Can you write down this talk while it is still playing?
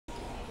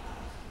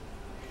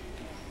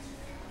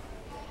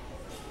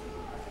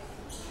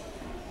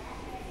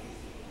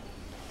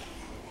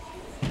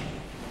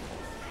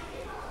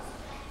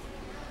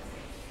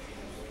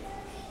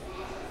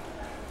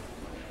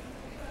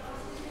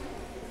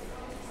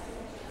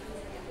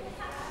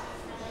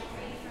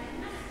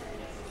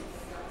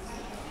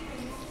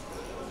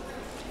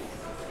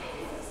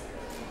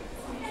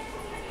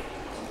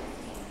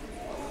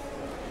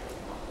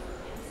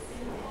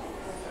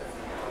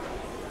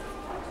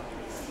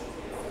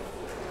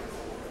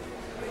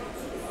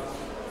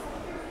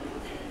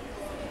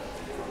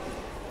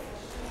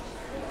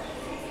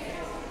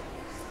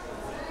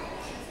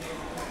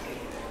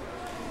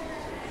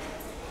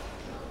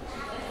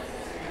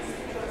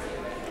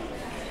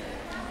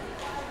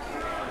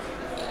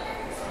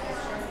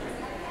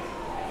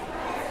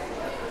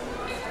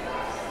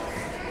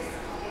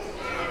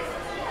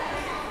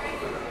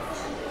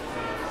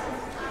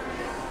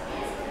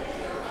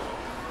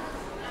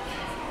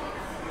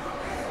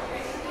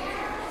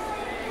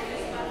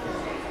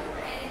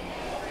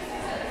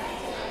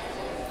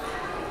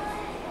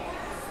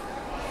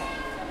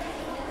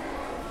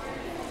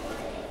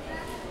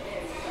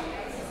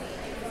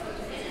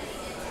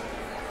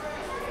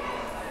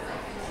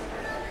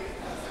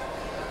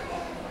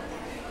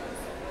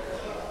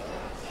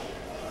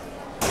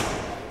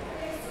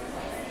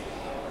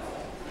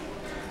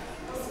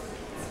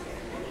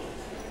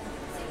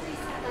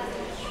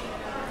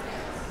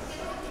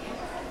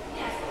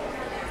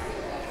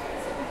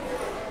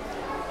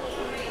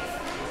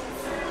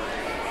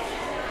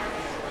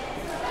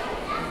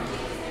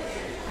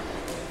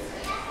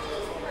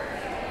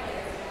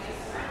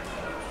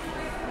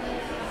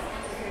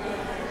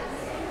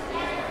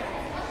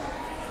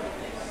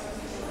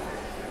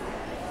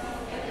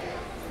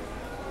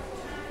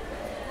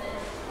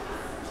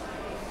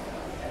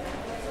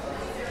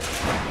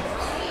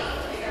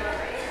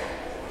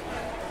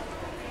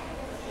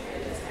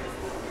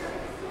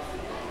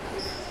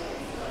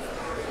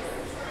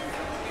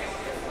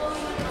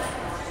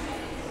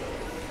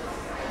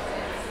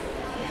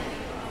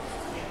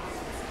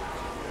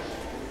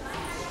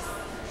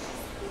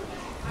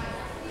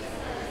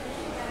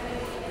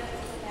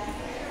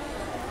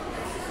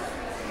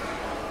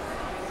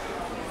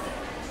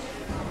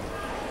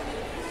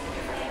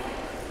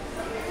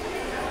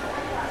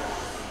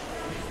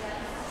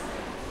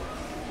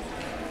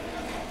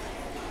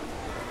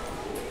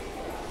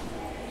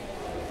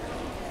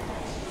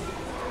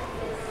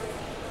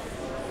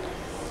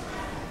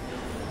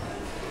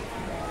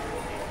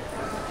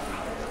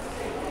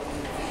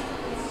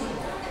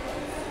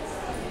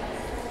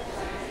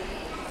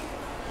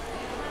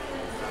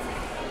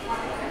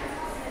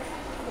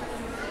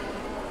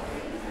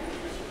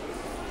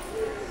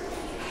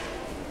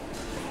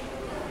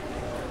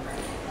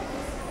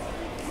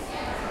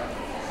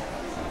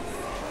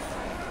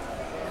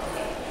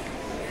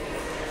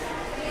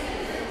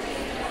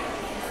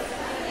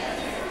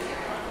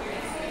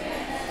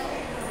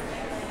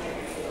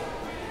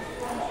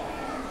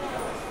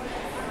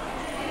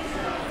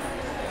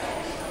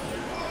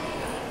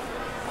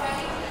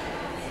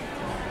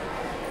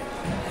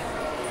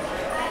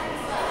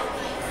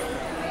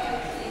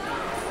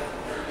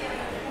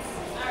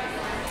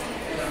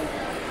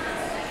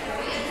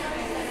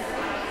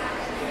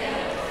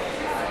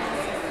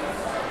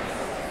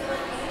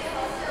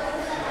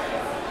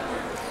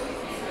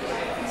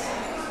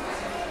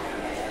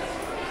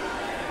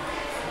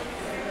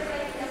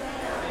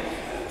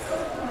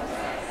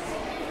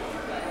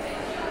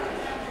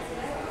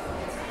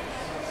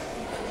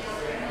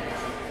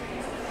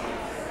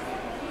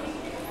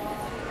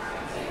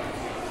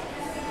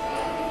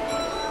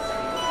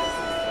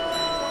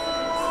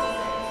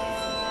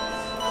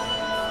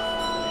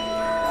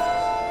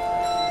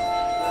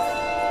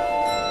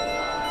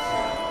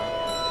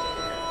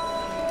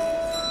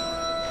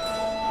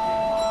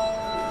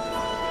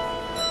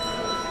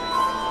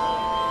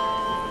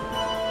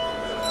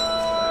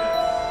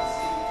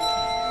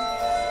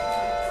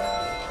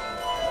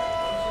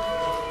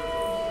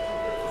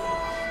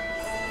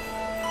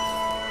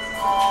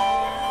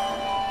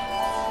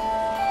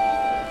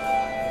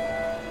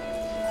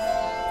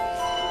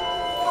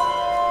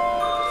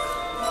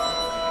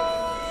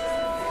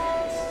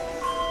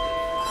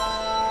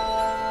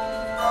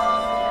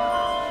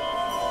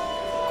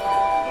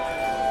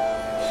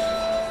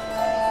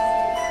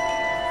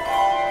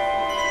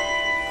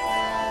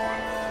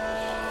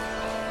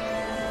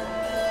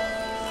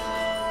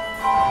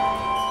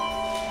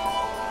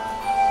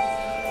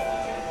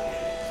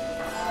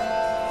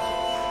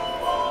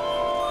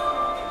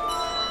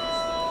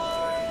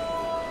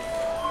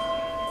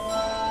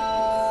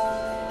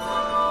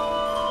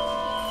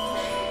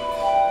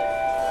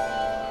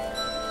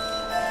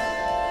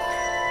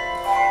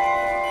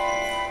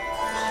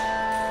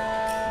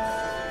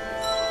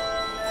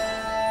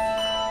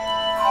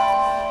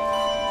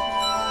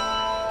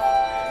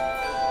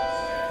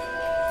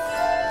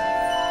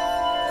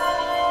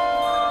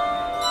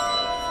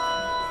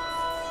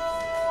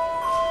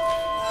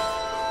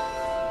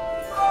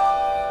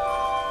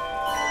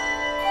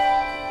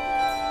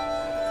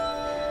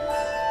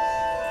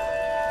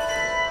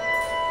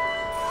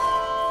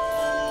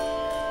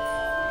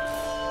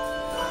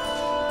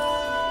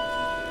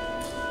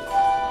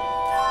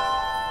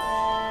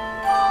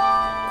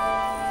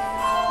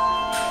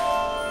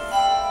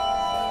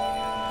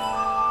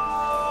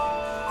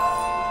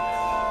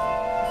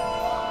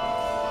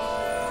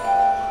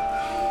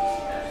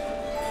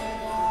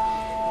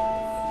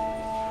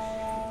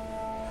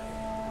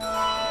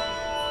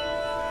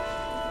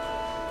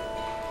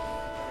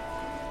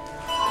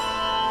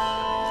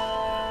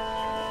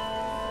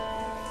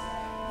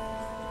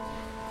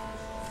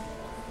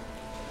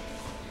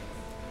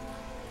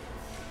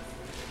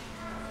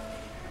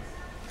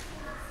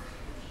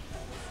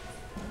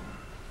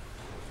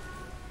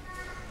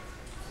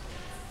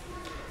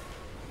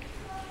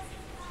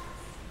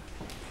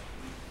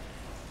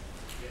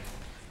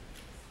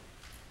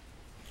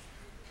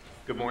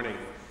Good morning.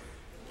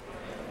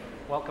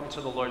 Welcome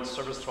to the Lord's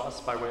service to us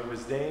by way of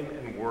his name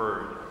and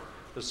word.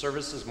 The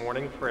service is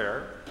morning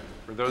prayer.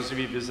 For those of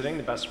you visiting,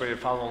 the best way to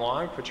follow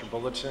along, put your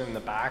bulletin in the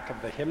back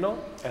of the hymnal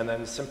and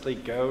then simply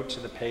go to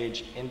the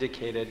page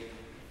indicated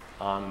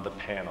on the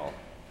panel.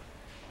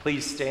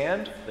 Please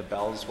stand. The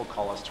bells will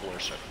call us to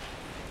worship.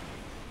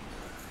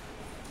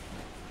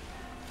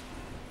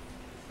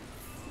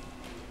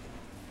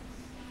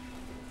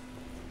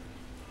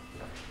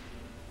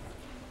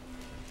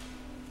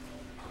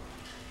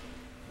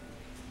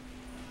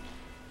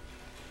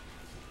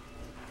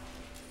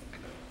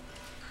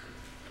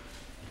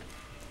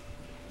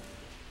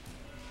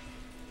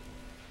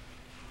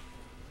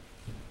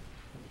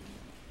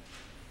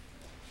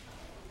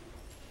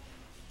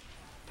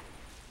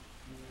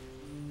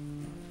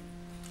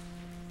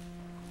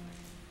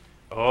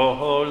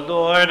 O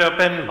Lord,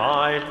 open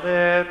my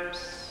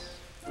lips.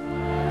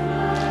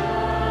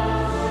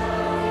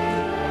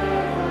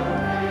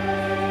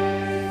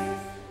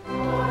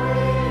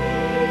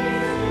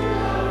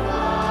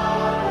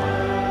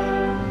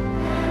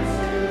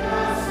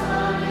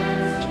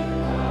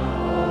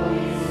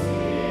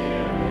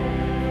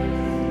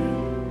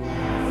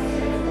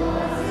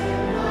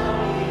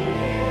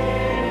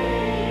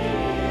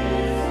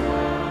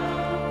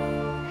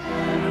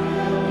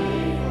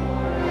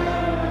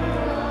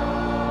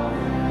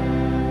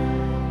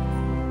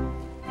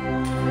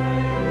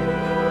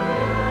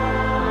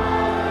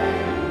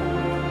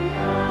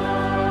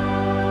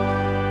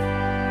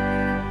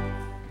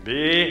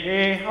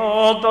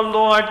 Behold, the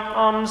Lord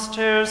comes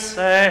to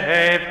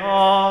save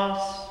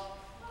us.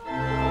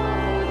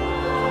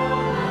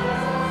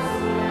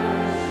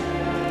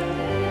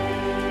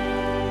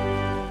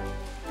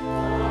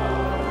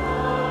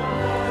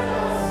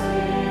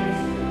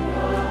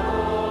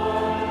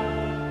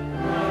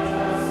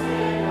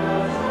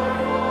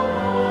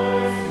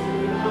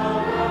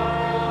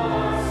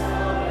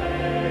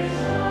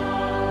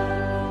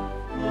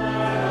 Let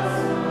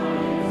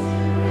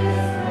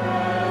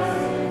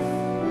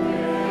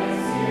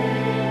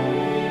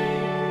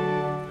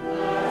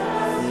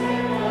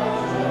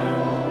us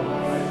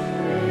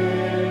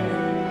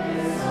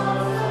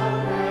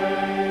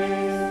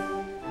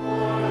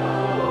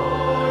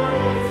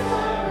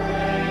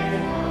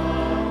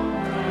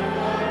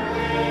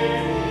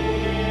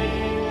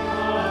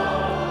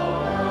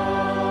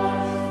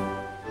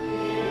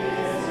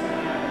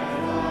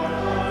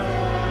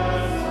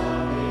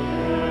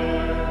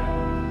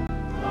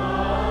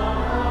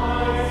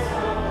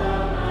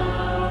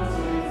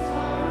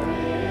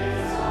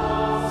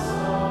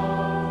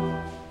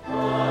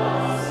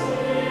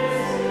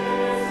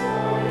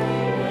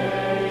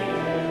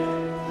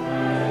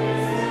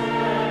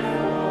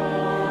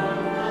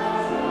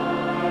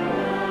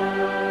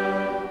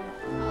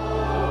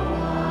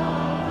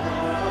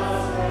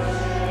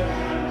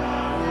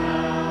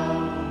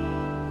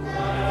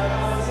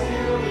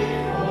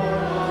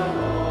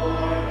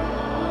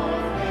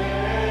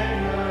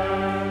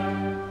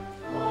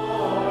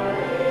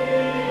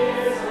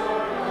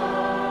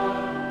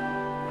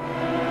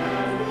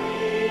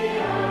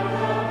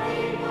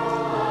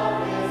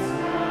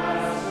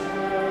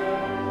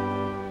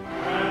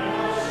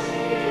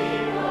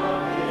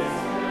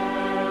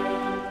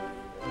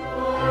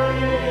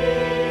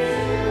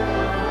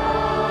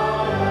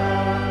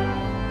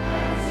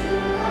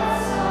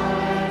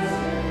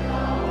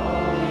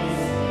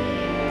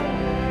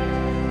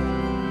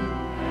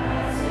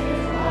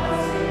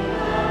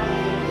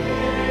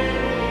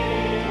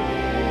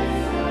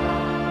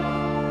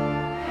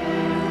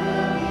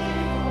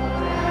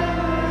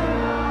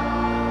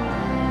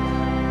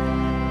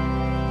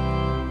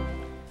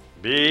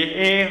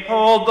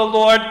Behold, the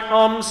Lord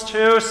comes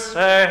to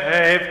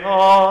save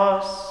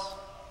us.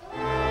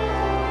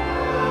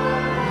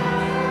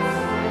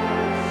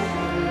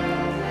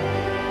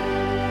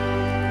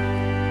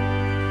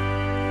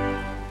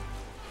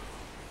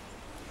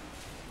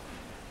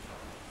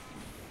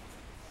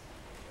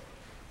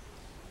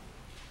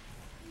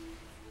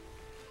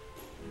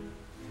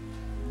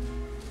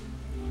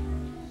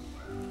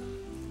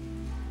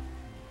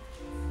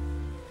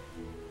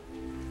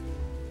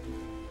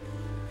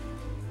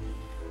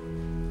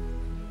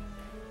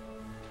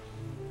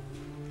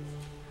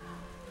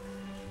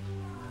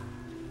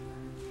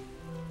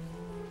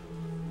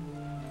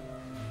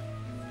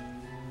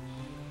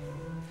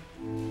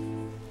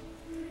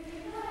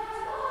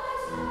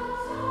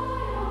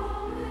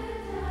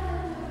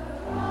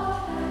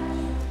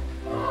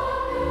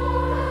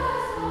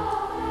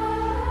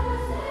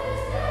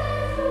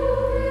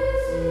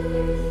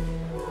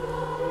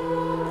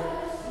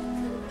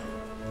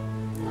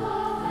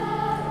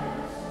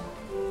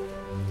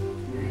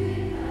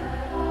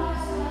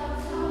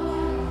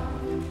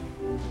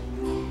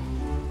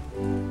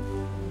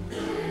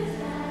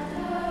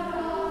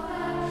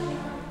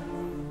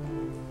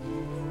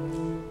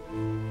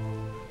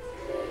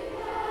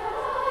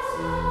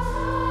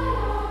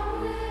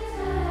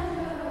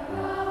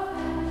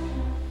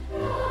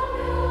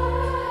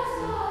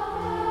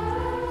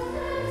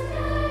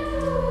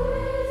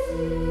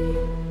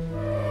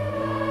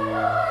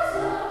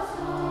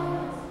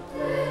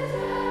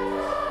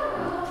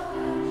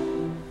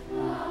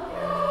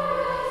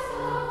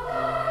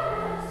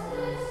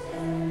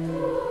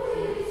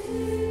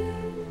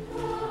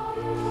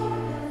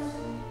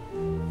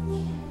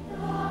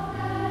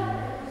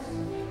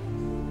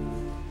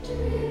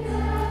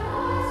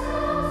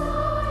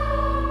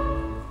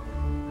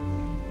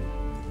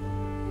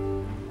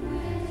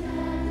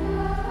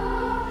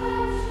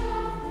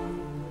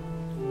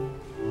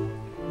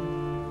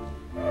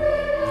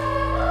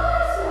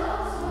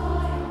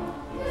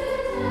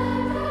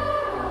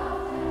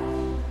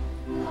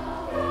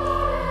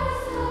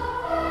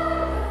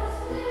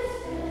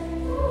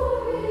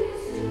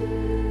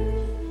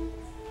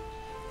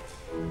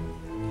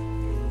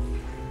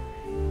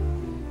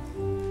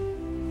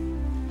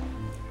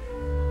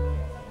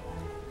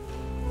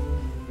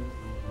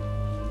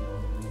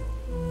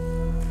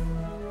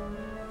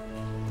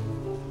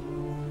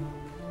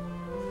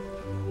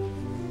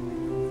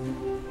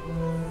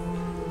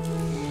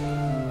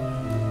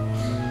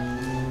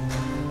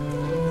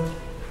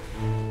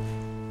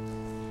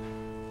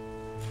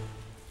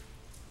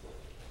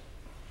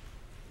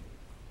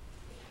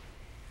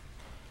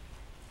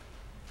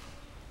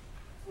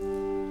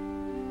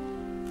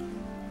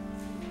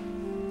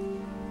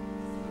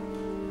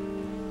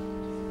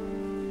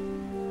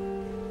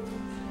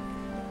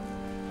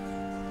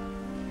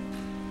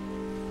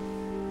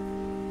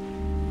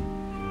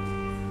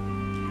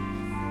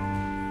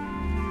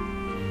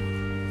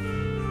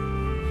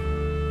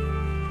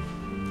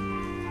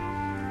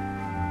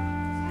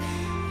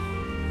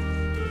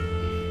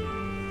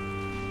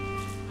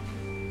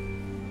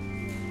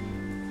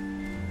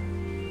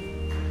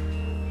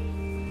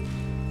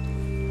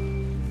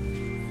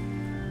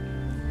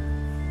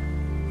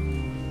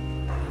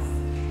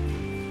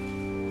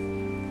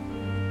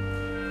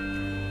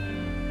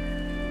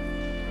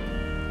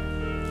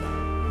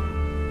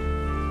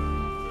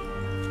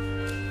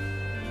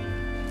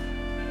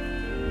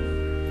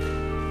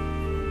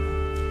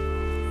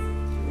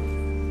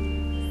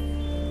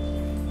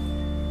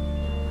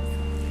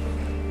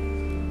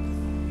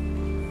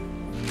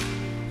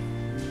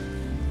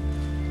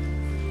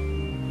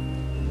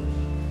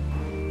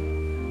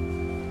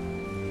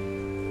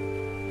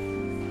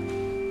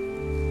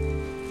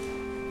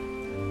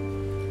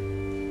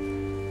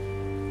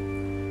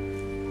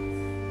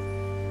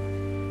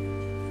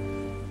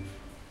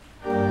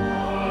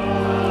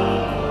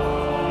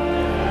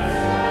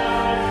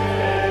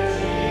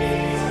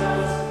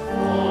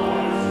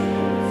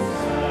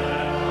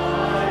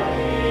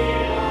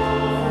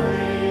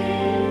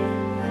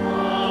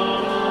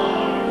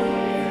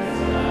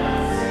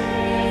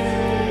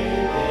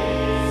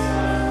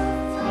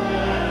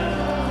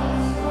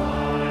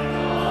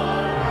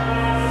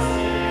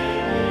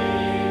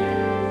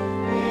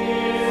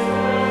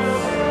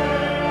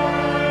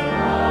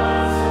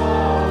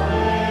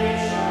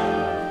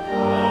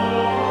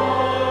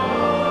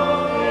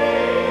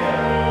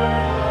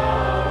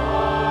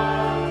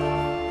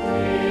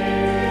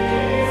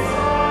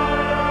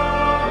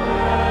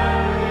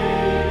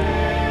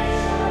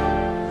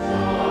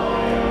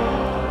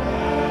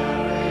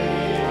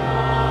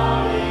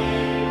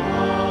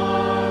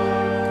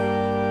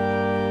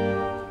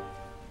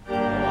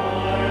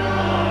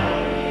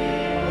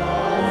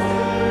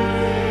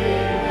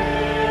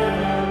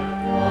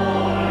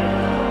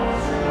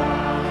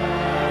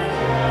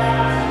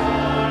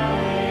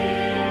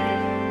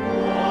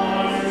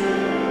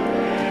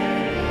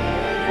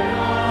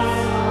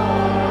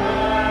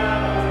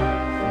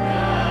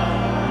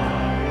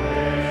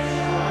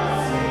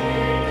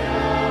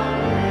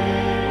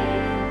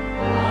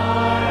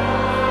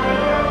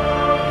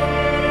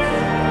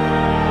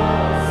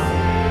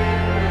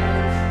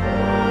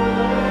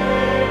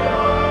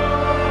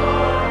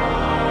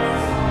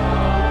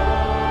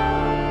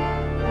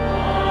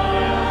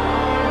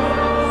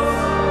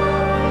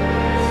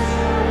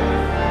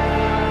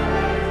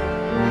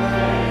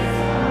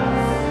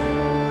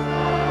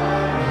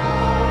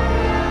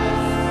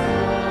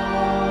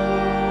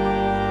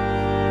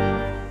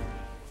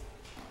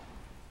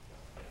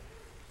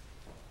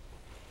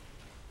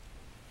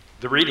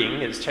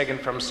 reading is taken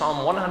from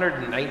Psalm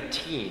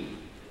 119,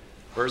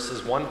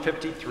 verses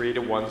 153 to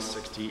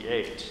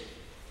 168.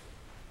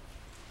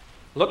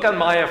 Look on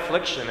my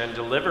affliction and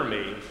deliver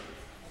me,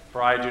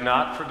 for I do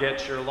not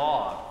forget your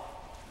law.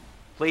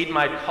 Plead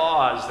my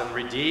cause and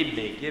redeem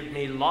me. Give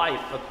me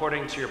life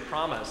according to your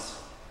promise.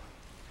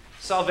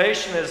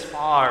 Salvation is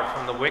far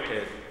from the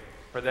wicked,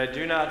 for they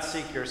do not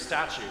seek your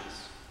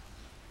statutes.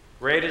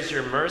 Great is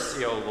your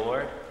mercy, O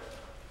Lord.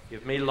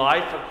 Give me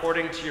life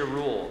according to your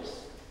rules.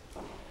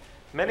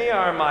 Many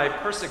are my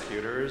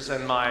persecutors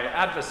and my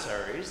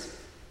adversaries,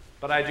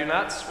 but I do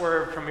not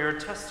swerve from your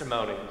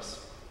testimonies.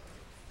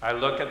 I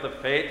look at the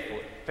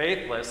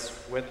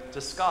faithless with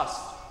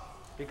disgust,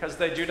 because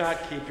they do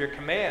not keep your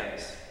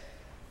commands.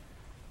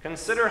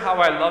 Consider how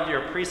I love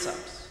your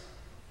precepts.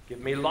 Give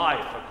me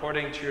life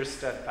according to your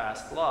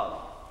steadfast love.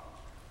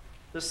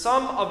 The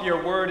sum of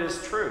your word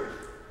is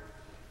truth,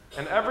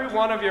 and every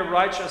one of your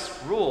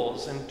righteous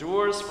rules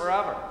endures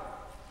forever.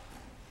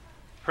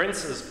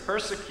 Princes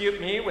persecute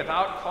me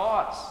without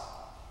cause,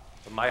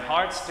 but my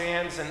heart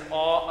stands in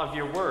awe of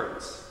your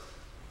words.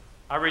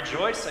 I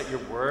rejoice at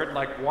your word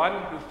like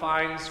one who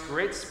finds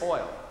great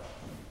spoil.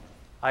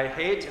 I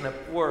hate and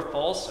abhor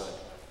falsehood,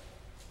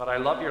 but I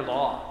love your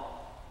law.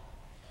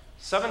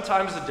 7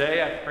 times a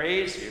day I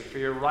praise you for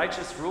your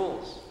righteous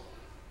rules.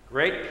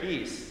 Great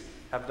peace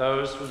have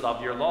those who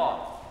love your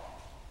law.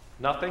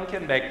 Nothing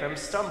can make them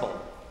stumble.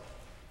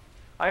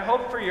 I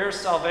hope for your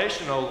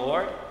salvation, O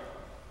Lord,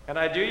 and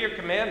I do your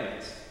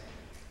commandments.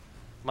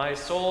 My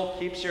soul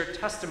keeps your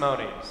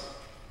testimonies.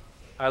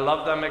 I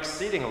love them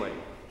exceedingly.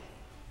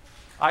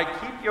 I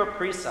keep your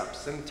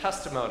precepts and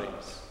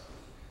testimonies,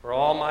 for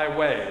all my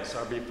ways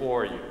are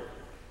before you.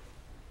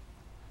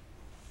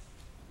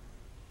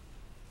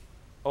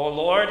 O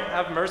Lord,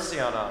 have mercy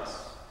on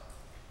us.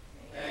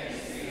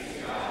 Thanks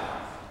be to God.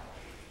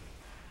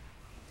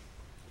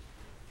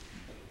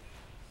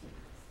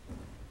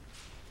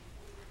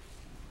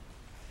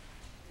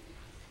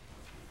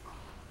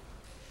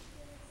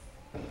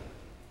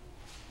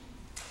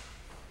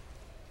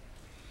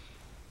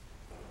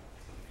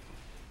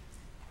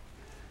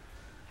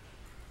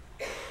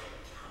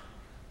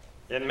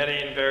 In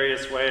many and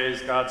various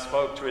ways, God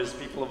spoke to his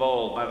people of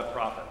old by the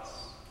prophets.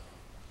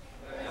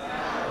 But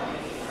now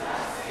in these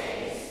last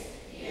days,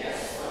 he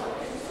has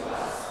spoken to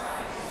us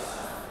by his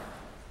Son.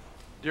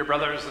 Dear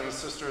brothers and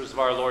sisters of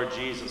our Lord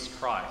Jesus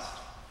Christ,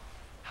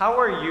 how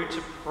are you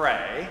to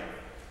pray,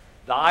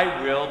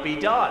 "Thy will be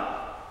done"?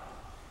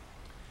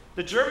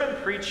 The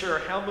German preacher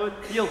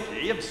Helmut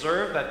Thielke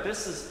observed that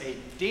this is a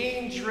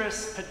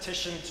dangerous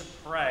petition to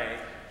pray,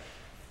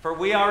 for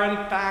we are in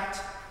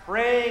fact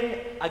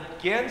praying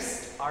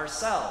against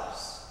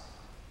ourselves.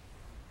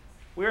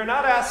 We are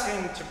not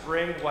asking to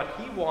bring what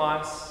he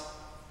wants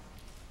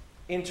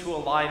into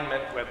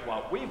alignment with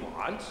what we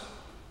want,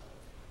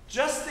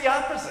 just the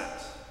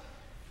opposite.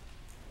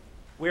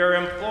 We are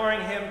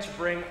imploring him to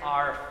bring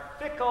our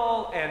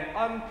fickle and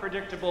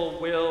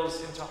unpredictable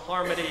wills into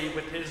harmony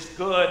with his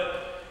good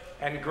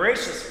and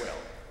gracious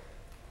will.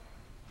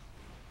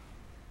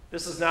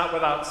 This is not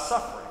without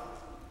suffering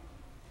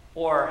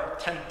or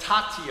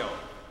tentatio.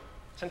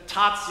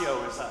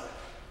 Tentatio is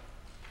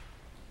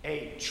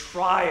a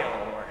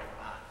trial or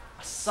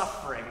a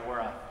suffering or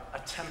a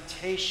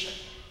temptation.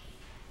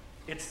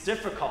 It's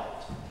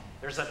difficult.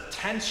 There's a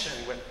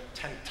tension with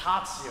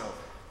tentatio.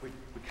 We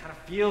kind of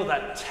feel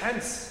that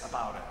tense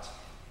about it.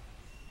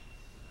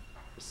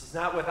 This is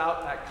not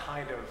without that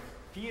kind of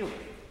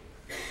feeling.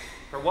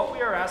 For what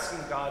we are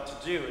asking God to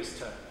do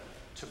is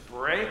to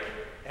break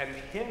and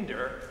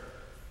hinder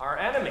our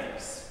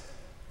enemies.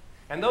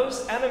 And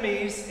those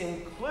enemies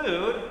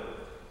include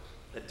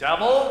the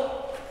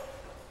devil,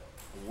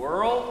 the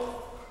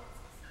world,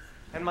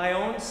 and my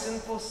own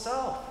sinful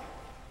self.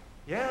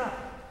 Yeah,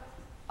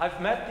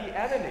 I've met the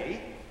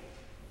enemy,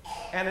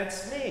 and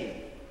it's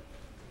me.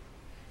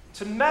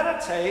 To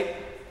meditate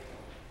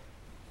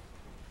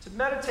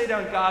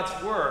on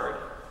God's word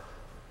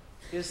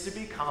is to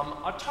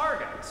become a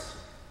target.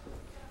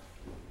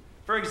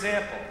 For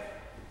example,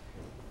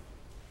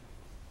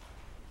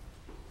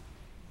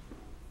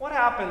 what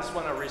happens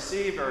when a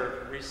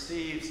receiver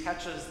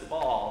catches the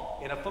ball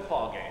in a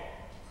football game?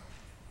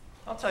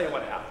 I'll tell you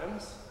what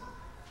happens.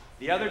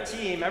 The other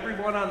team,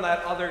 everyone on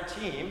that other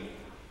team,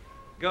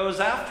 goes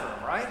after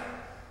him, right?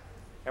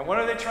 And what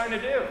are they trying to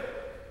do?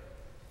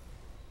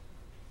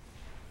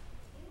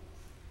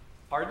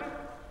 Pardon?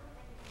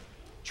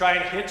 Try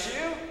and hit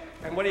you?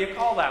 And what do you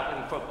call that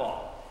in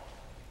football?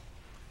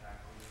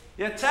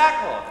 You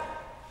tackle him.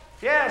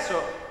 Yeah,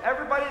 so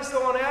everybody's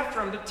going after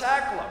him to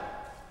tackle him.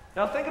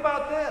 Now think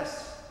about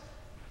this.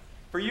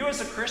 For you as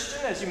a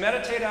Christian, as you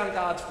meditate on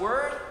God's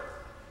word,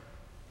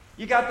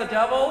 you got the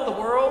devil, the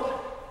world,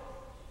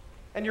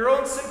 and your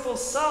own sinful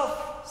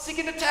self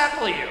seeking to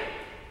tackle you.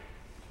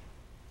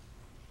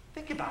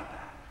 Think about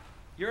that.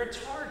 You're a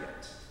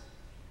target.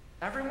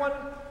 Everyone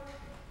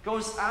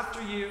goes after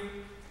you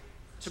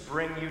to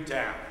bring you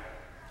down.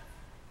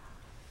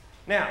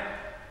 Now,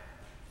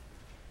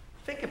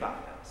 think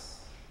about this.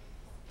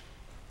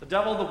 The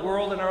devil, the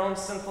world, and our own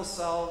sinful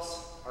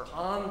selves are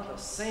on the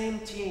same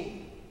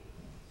team.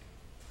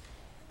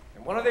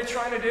 And what are they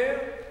trying to do?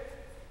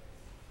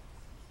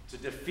 To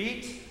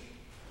defeat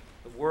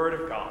the Word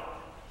of God.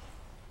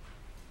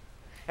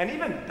 And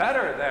even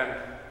better than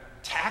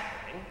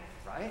tackling,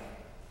 right,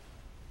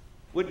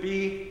 would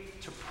be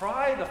to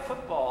pry the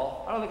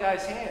football out of the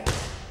guy's hands.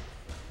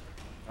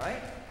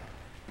 Right?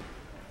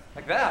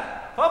 Like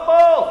that.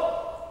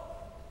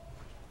 Football!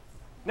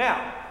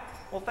 Now,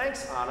 well,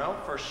 thanks, Anno,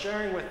 for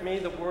sharing with me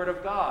the Word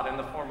of God in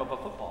the form of a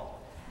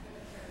football.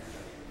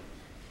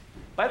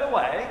 By the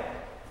way,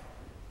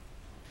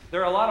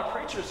 there are a lot of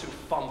preachers who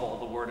fumble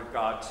the Word of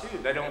God too.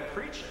 They don't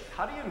preach it.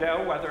 How do you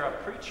know whether a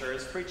preacher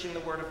is preaching the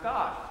Word of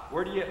God?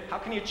 How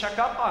can you check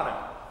up on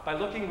it? By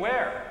looking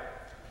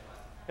where?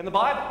 In the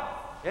Bible.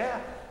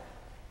 Yeah.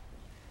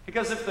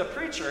 Because if the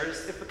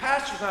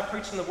pastor's not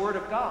preaching the Word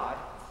of God,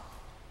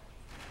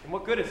 then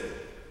what good is it?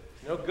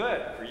 No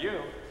good for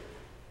you.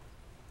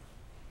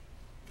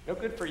 No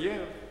good for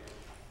you.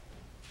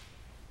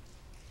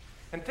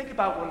 And think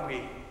about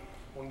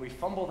when we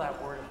fumble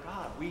that Word of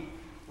God.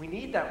 We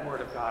need that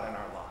Word of God in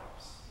our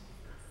lives.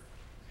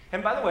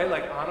 And by the way,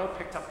 like Anno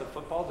picked up the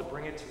football to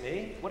bring it to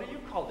me, what are you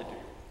called to do?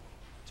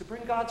 To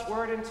bring God's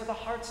Word into the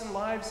hearts and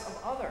lives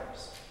of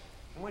others.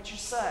 In what you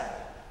say,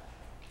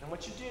 and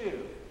what you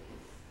do,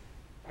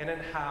 and in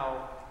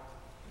how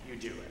you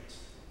do it.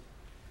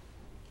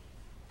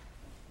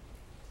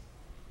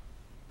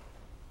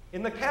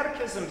 In the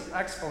Catechism's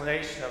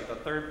explanation of the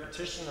third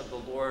petition of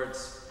the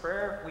Lord's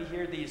Prayer, we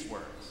hear these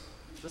words.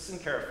 Listen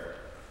carefully.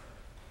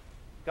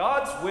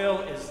 God's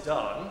will is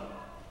done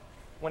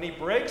when he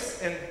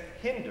breaks and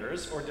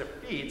hinders or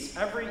defeats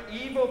every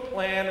evil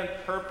plan and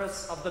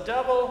purpose of the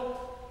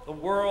devil, the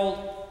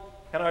world,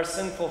 and our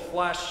sinful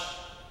flesh,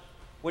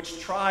 which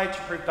try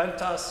to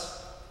prevent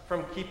us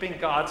from keeping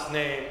God's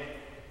name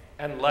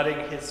and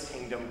letting his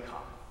kingdom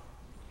come.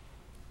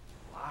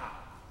 Wow.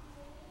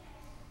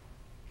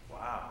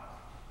 Wow.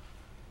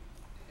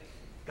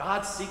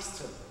 God seeks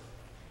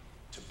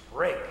to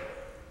break,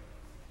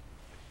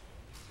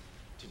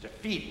 to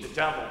defeat the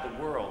devil,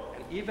 the world,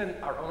 and even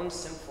our own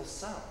sinful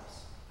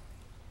selves.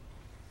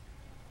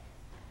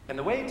 And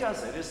the way he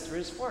does it is through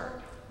his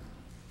word.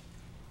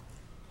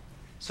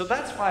 So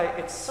that's why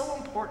it's so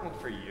important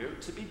for you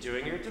to be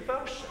doing your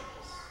devotions,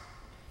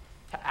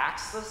 to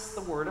access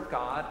the Word of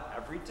God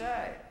every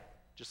day.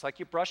 Just like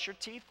you brush your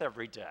teeth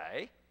every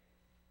day,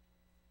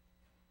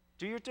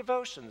 do your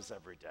devotions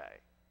every day.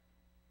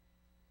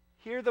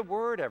 Hear the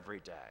Word every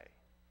day.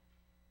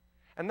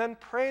 And then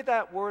pray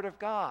that Word of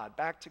God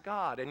back to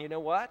God. And you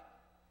know what?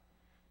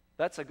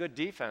 That's a good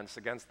defense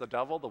against the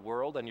devil, the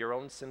world, and your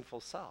own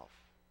sinful self.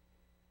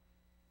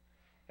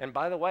 And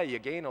by the way, you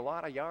gain a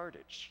lot of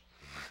yardage.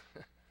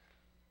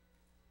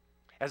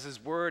 As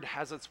his word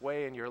has its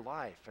way in your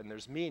life, and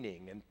there's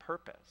meaning and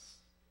purpose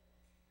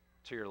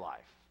to your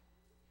life.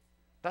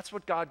 That's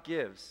what God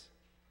gives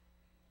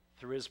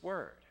through his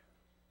word.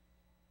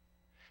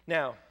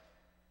 Now,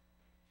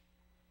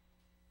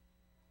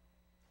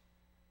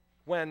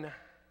 when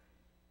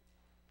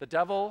the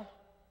devil,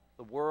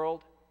 the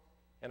world,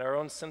 and our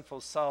own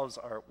sinful selves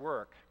are at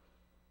work,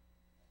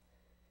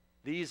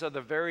 these are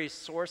the very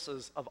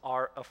sources of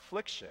our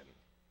affliction,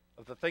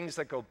 of the things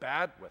that go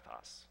bad with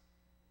us.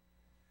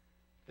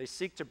 They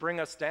seek to bring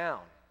us down.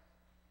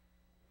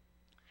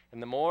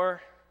 And the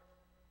more,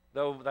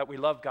 though, that we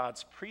love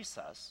God's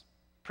precepts,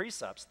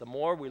 the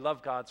more we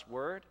love God's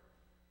word,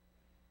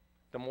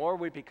 the more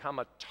we become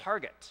a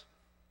target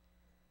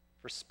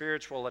for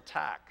spiritual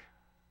attack.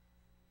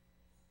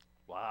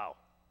 Wow.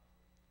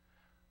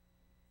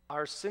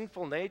 Our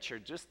sinful nature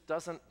just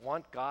doesn't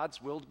want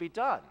God's will to be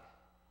done.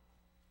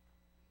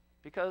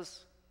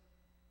 Because,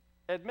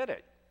 admit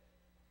it,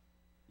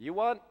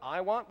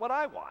 I want what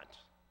I want.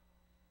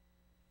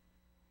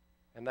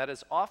 And that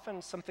is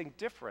often something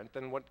different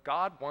than what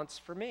God wants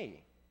for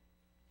me.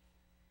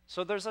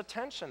 So there's a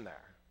tension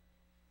there.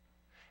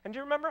 And do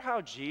you remember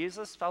how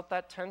Jesus felt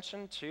that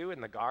tension too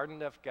in the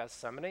Garden of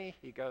Gethsemane?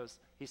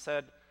 He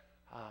said,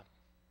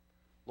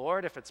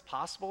 Lord, if it's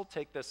possible,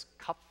 take this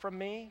cup from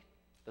me,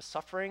 the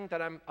suffering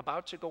that I'm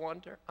about to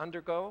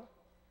undergo.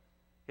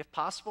 If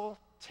possible,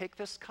 take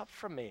this cup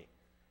from me.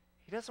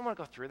 He doesn't want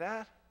to go through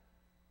that.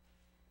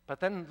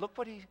 But then look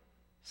what he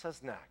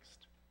says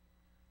next.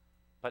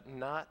 But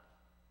not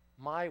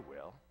my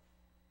will,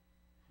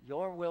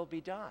 your will be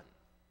done.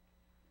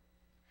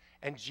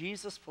 And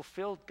Jesus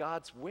fulfilled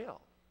God's will.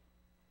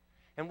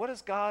 And what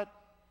is God's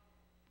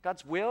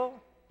will?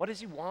 What does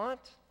he want?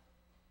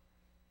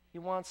 He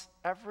wants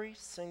every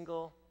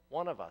single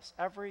one of us,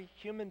 every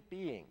human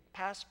being,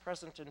 past,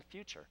 present, and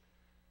future,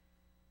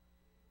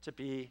 to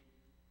be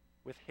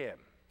with him.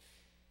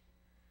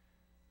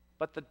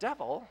 But the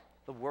devil,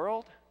 the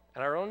world,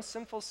 and our own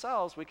sinful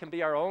selves, we can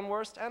be our own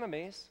worst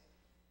enemies.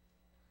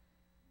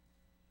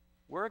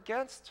 We're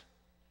against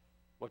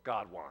what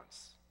God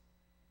wants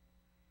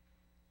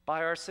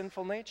by our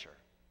sinful nature.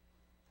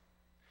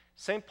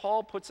 St.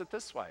 Paul puts it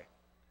this way: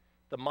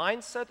 the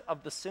mindset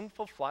of the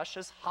sinful flesh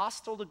is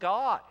hostile to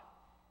God.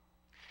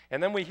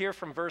 And then we hear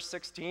from verse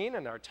 16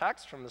 in our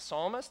text from the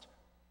psalmist,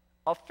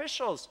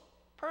 officials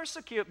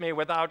persecute me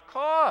without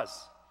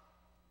cause.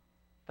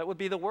 That would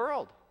be the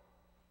world.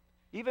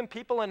 Even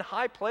people in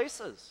high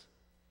places.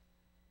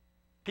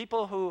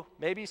 People who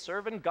maybe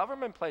serve in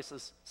government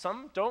places.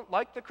 Some don't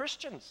like the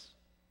Christians.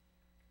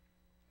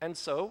 And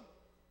so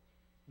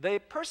they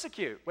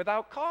persecute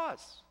without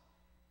cause.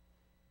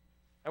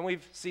 And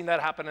we've seen that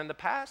happen in the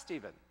past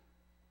even.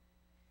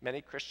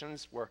 Many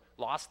Christians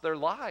lost their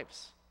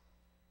lives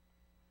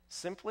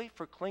simply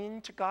for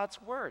clinging to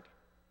God's word,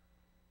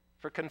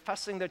 for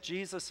confessing that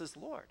Jesus is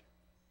Lord.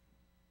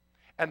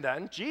 And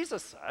then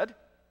Jesus said,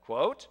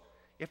 quote,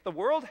 if the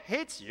world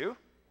hates you,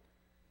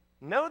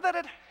 know that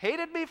it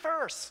hated me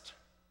first.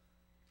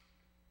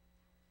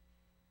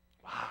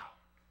 Wow.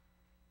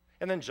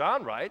 And then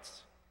John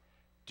writes,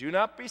 do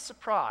not be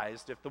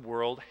surprised if the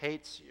world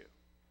hates you.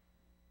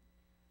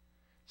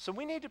 So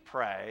we need to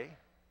pray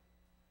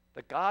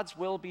that God's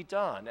will be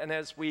done. And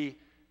as we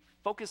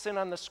focus in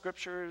on the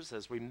scriptures,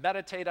 as we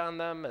meditate on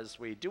them, as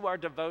we do our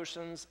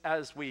devotions,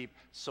 as we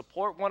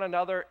support one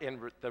another in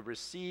the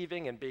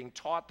receiving and being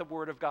taught the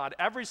Word of God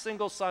every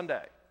single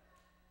Sunday,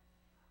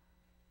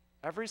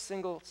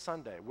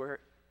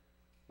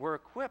 we're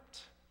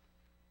equipped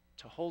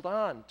to hold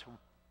on to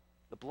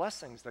the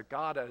blessings that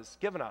God has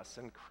given us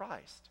in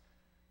Christ,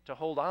 to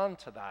hold on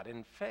to that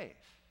in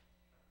faith.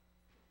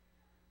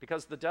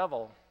 Because the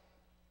devil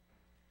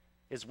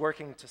is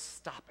working to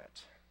stop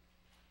it.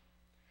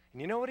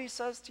 And you know what he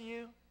says to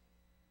you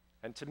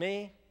and to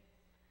me?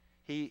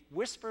 He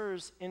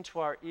whispers into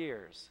our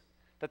ears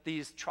that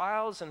these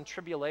trials and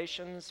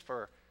tribulations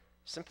for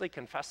simply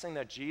confessing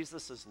that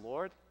Jesus is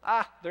Lord,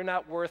 they're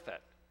not worth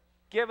it.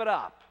 Give it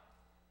up.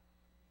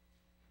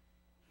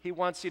 He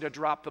wants you to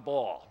drop the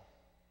ball.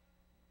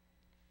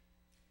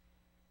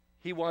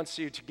 He wants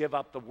you to give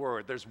up the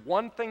word. There's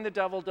one thing the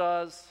devil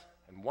does,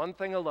 and one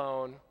thing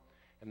alone,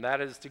 and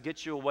that is to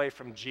get you away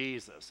from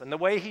Jesus. And the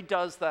way he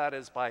does that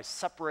is by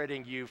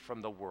separating you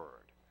from the word,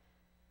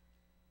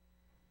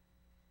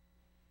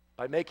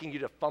 by making you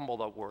to fumble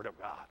the word of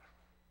God.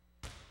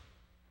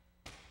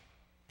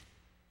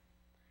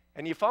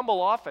 And you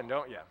fumble often,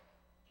 don't you?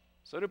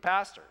 So do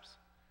pastors.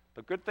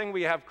 But good thing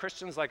we have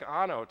Christians like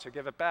Anno to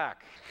give it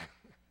back.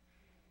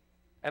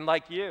 And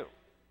like you,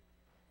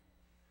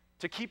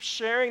 to keep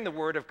sharing the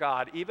word of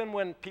God even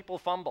when people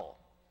fumble.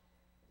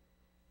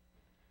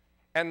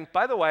 And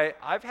by the way,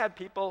 I've had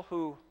people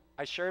who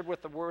I shared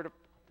with them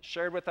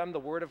the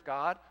word of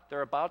God.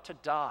 They're about to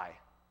die,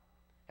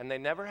 and they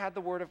never had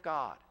the word of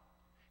God.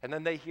 And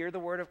then they hear the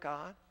word of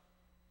God,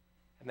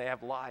 and they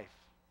have life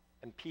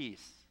and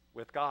peace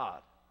with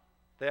God.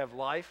 They have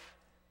life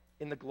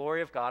in the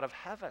glory of God of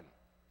heaven.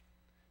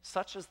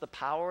 Such is the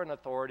power and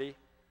authority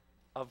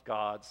of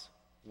God's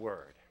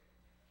word.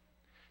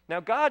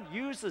 Now, God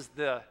uses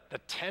the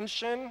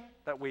tension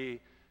that we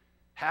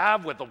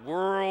have with the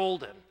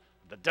world and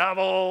the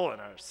devil and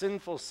our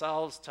sinful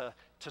selves to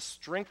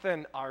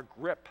strengthen our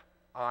grip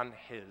on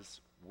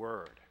his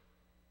word.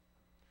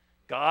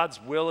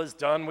 God's will is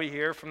done, we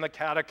hear from the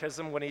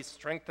Catechism, when he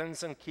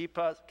strengthens and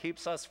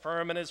keeps us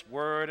firm in his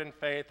word and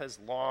faith as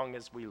long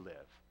as we live.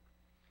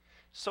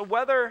 So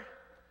whether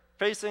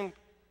facing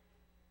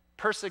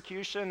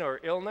persecution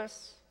or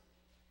illness,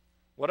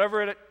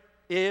 whatever it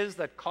is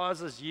that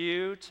causes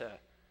you,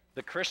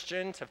 the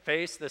Christian, to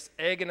face this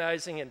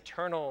agonizing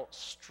internal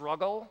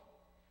struggle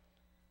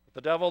with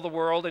the devil, the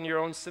world, and your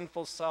own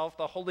sinful self,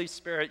 the Holy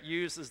Spirit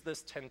uses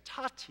this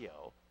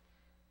tentatio,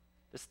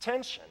 this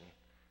tension,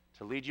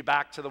 to lead you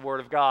back to the Word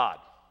of God.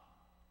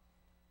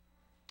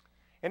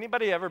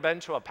 Anybody ever been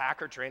to a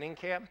Packer training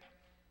camp?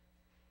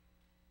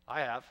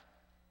 I have.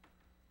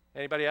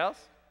 Anybody else?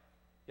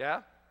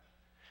 Yeah?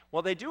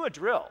 Well, they do a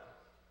drill.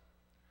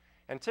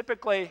 And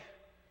typically,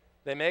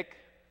 they make,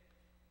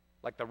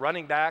 like the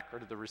running back or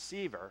the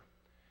receiver,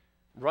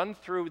 run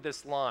through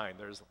this line.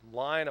 There's a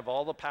line of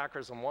all the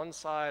Packers on one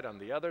side, on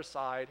the other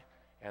side,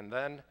 and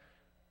then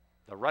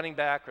the running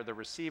back or the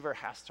receiver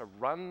has to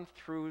run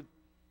through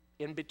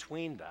in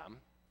between them,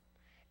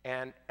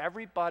 and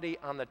everybody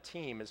on the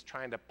team is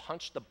trying to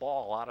punch the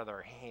ball out of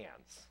their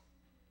hands.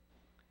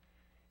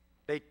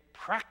 They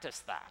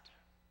practice that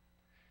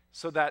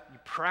so that you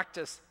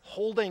practice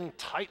holding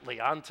tightly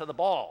onto the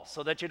ball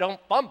so that you don't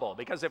fumble,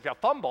 because if you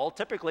fumble,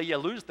 typically you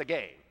lose the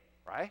game,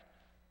 right?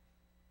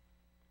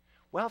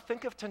 Well,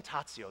 think of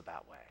tentatio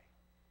that way,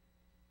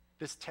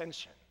 this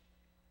tension.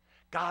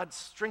 God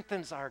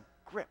strengthens our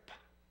grip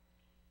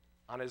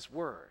on his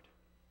word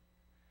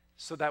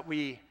so that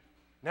we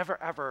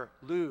never ever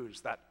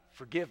lose that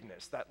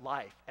forgiveness, that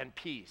life and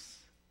peace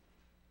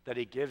that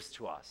he gives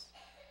to us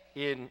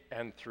in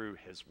and through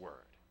his word.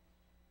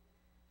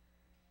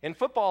 In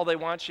football, they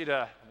want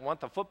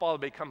the football to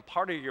become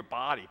part of your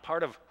body,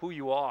 part of who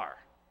you are.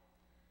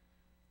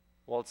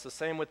 Well, it's the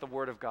same with the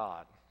Word of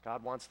God.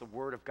 God wants the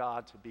Word of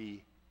God to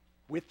be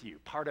with you,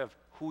 part of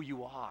who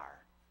you are.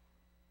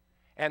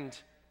 And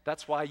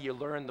that's why you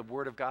learn the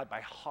Word of God by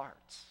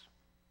heart.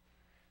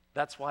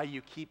 That's why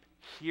you keep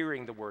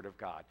hearing the Word of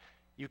God.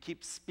 You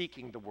keep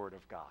speaking the Word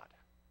of God.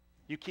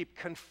 You keep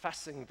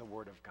confessing the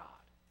Word of God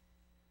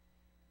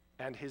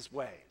and His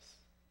ways.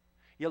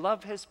 You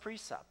love His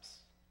precepts,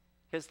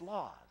 His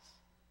laws.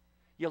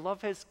 You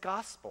love His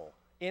gospel,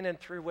 in and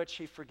through which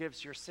He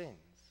forgives your sins.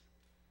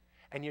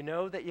 And you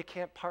know that you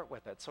can't part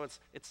with it. So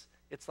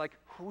it's like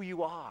who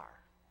you are.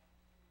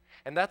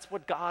 And that's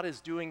what God is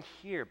doing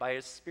here by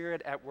His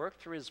Spirit at work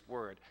through His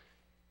Word,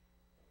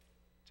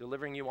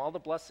 delivering you all the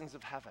blessings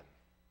of heaven.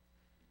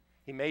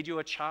 He made you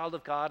a child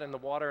of God in the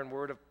water and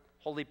word of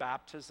holy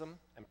baptism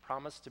and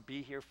promised to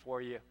be here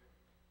for you,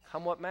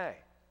 come what may,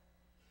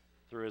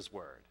 through His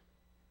Word.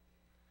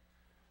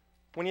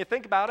 When you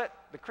think about it,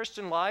 the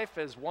Christian life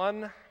is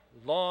one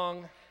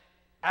long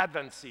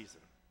Advent season.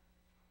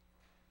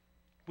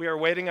 We are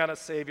waiting on a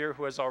Savior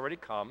who has already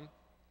come,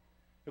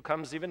 who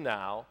comes even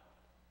now,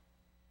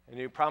 and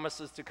who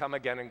promises to come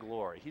again in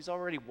glory. He's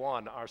already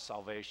won our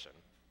salvation.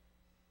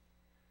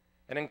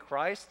 And in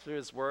Christ, through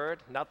His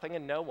Word, nothing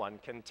and no one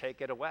can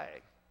take it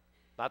away.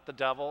 Not the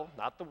devil,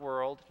 not the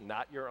world,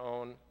 not your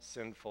own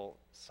sinful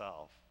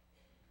self.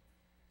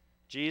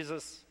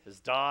 Jesus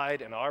has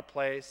died in our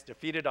place,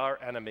 defeated our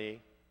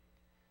enemy,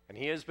 and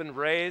He has been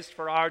raised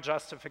for our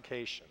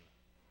justification.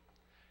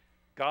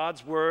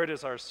 God's Word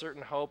is our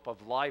certain hope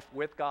of life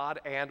with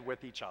God and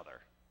with each other.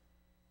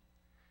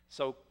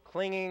 So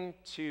clinging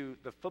to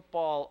the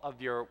football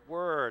of your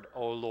Word,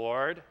 O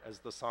Lord, as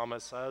the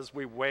psalmist says,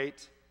 we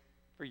wait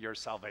for your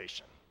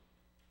salvation.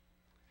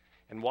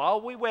 And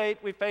while we wait,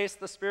 we face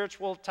the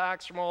spiritual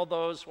attacks from all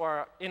those who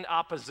are in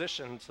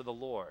opposition to the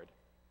Lord.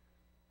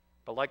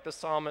 But like the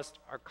psalmist,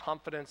 our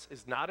confidence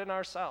is not in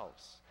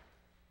ourselves,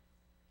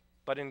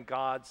 but in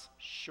God's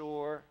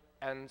sure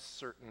and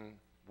certain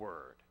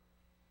word.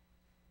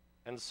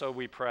 And so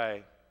we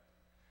pray,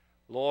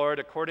 Lord,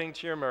 according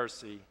to your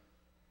mercy,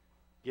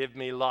 give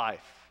me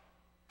life.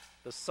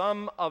 The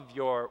sum of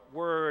your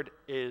word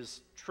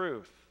is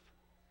truth.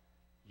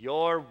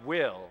 Your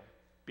will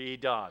be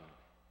done.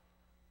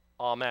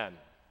 Amen.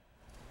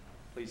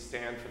 Please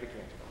stand for the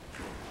canticle.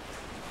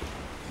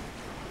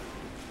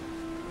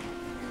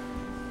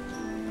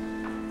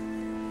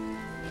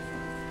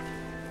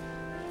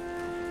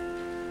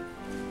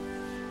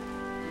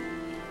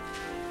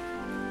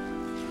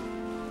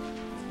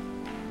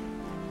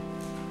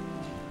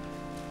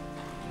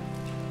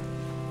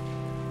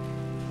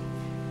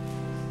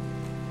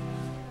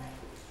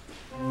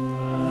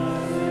 Thank you.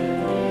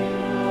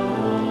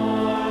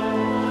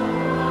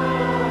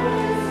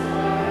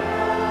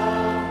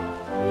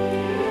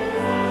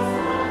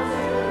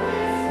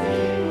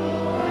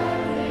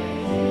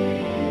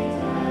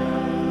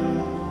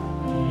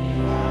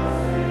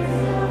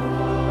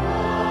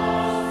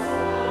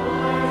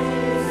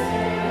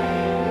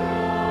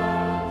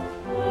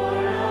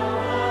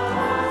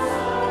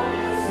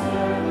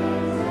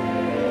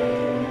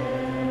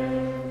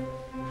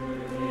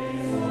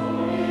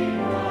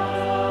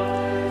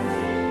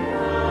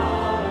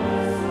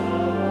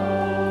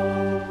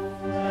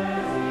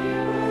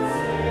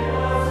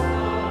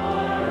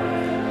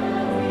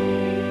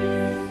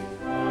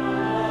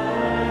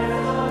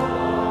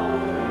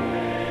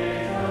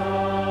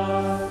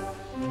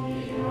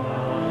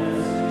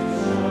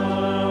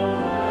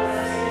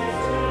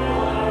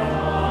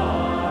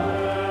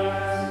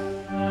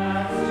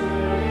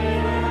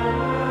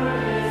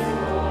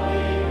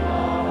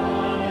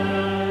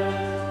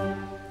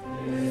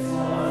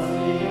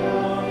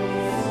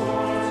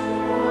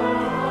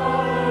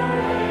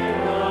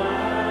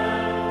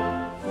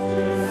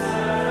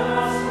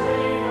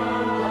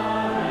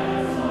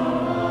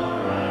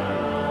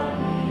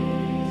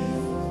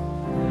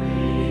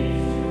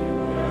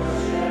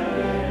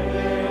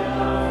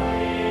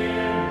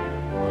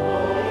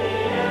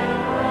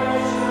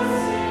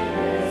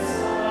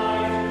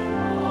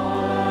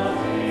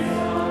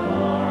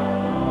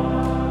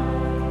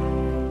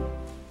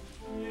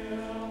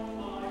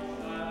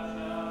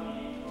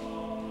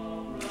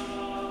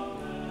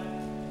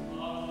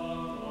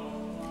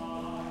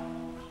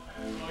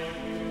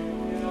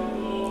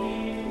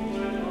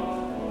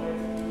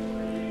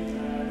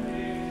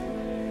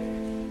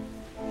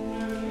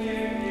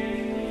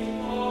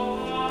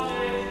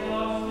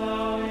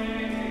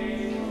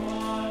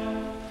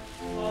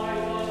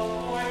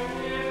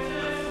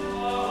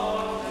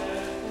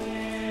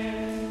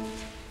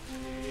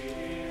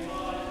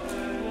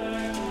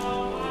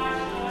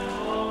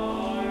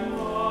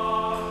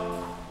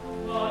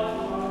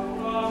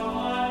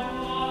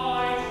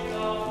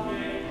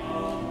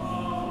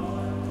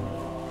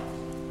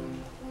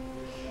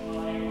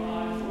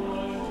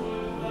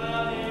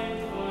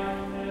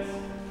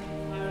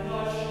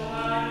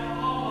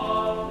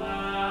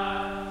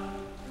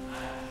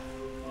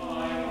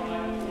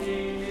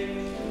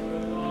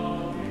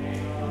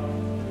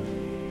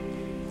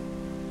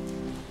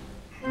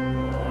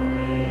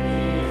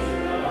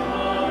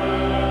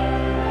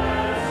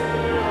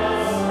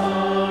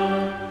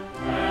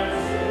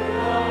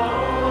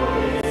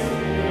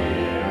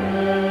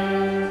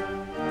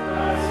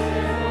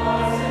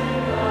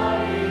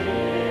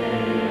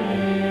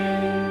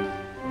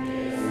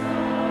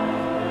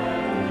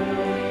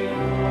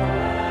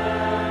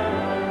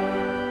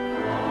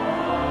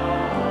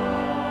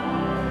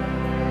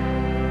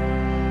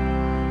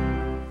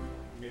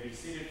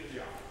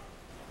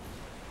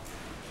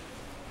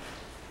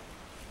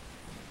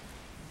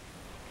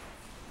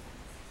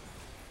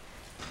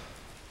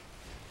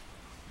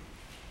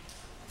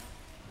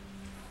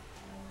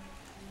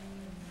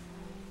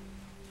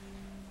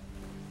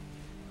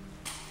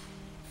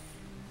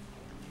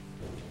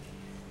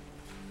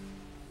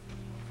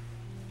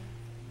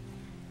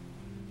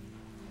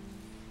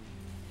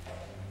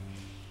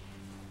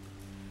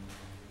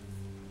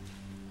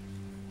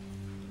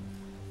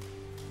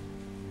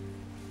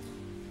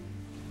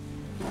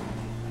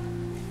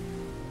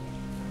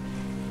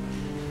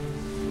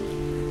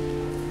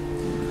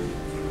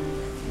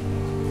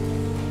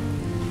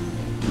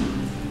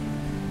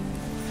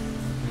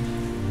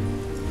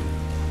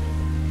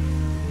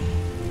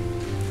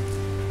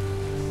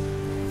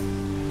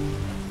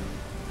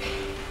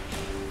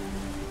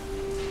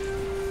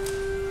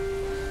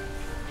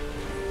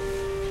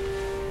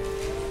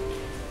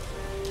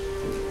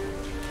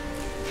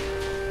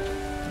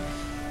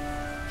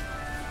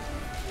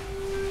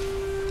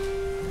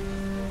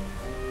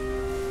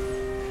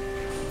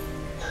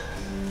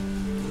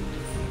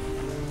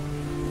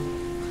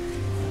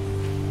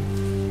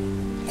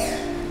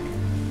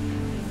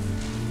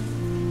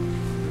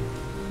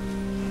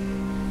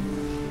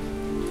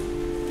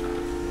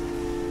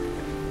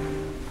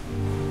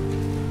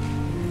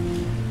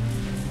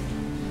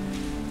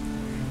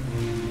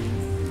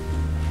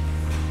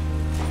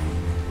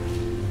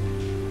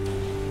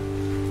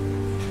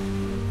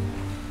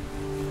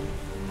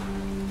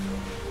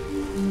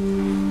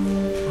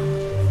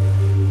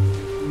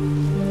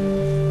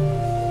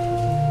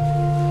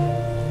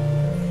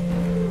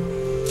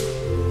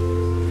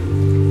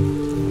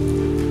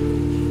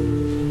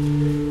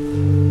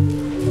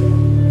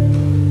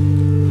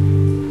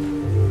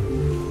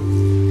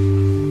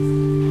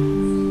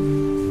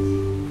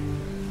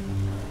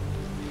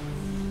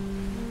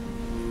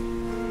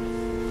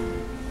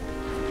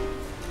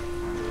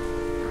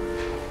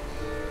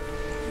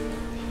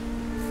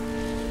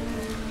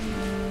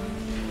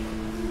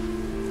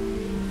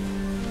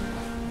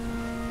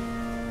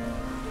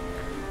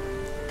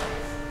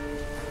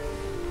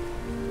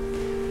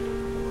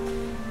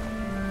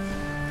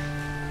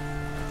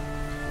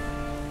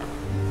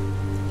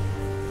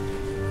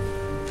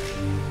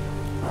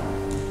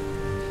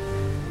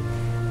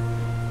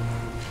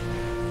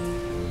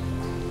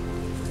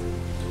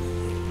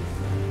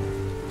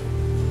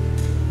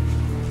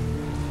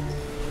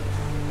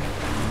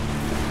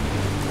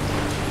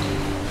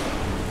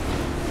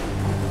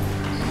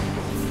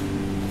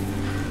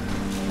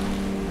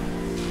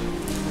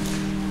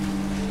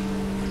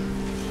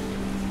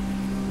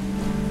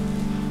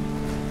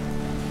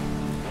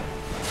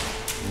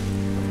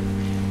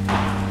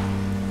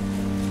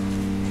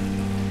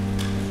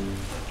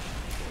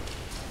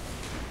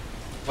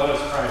 Let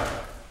us pray.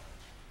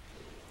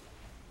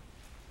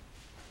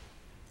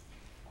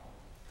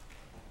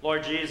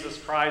 Lord Jesus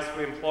Christ,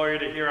 we implore you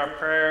to hear our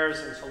prayers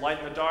and to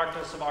lighten the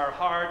darkness of our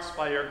hearts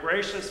by your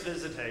gracious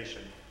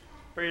visitation.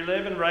 For you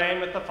live and reign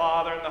with the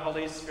Father and the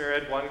Holy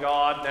Spirit, one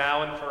God,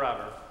 now and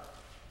forever.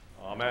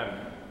 Amen.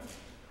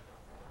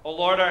 O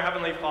Lord, our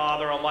heavenly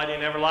Father, almighty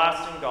and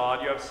everlasting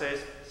God, you have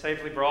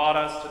safely brought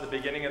us to the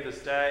beginning of this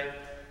day.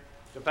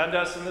 Defend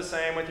us in the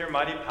same with your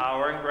mighty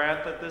power, and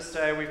grant that this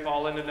day we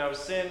fall into no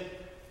sin,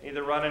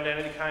 neither run into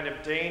any kind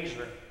of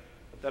danger,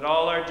 but that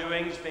all our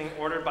doings, being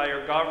ordered by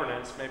your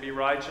governance, may be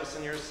righteous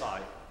in your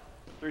sight.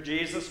 Through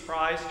Jesus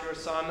Christ, your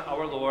Son,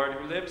 our Lord,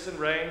 who lives and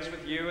reigns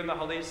with you in the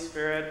Holy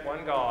Spirit,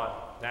 one God,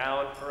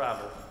 now and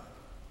forever.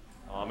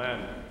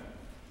 Amen.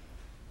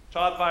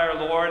 Taught by our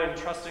Lord and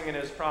trusting in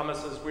his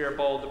promises, we are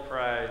bold to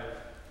pray.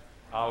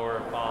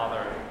 Our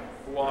Father,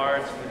 who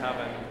art in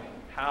heaven,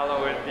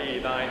 hallowed be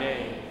thy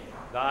name.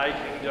 Thy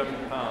kingdom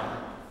come,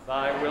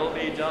 thy will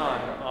be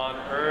done on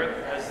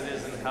earth as it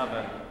is in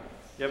heaven.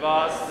 Give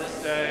us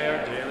this day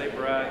our daily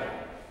bread,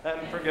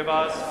 and forgive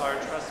us our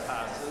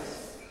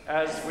trespasses,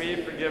 as we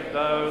forgive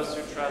those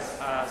who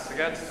trespass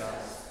against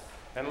us.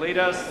 And lead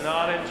us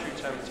not into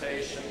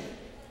temptation,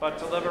 but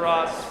deliver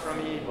us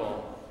from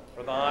evil.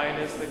 For thine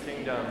is the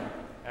kingdom,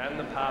 and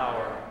the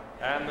power,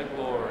 and the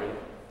glory,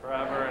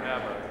 forever and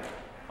ever.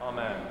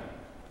 Amen.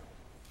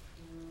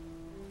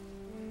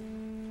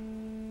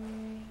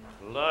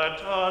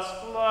 Let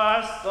us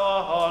bless the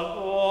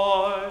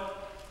Lord.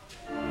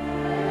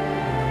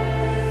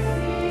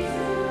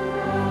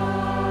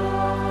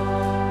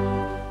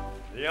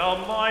 The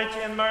Almighty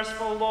and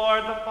merciful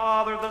Lord, the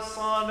Father, the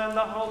Son, and the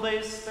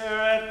Holy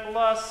Spirit,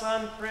 bless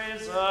and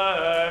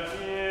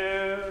preserve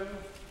you.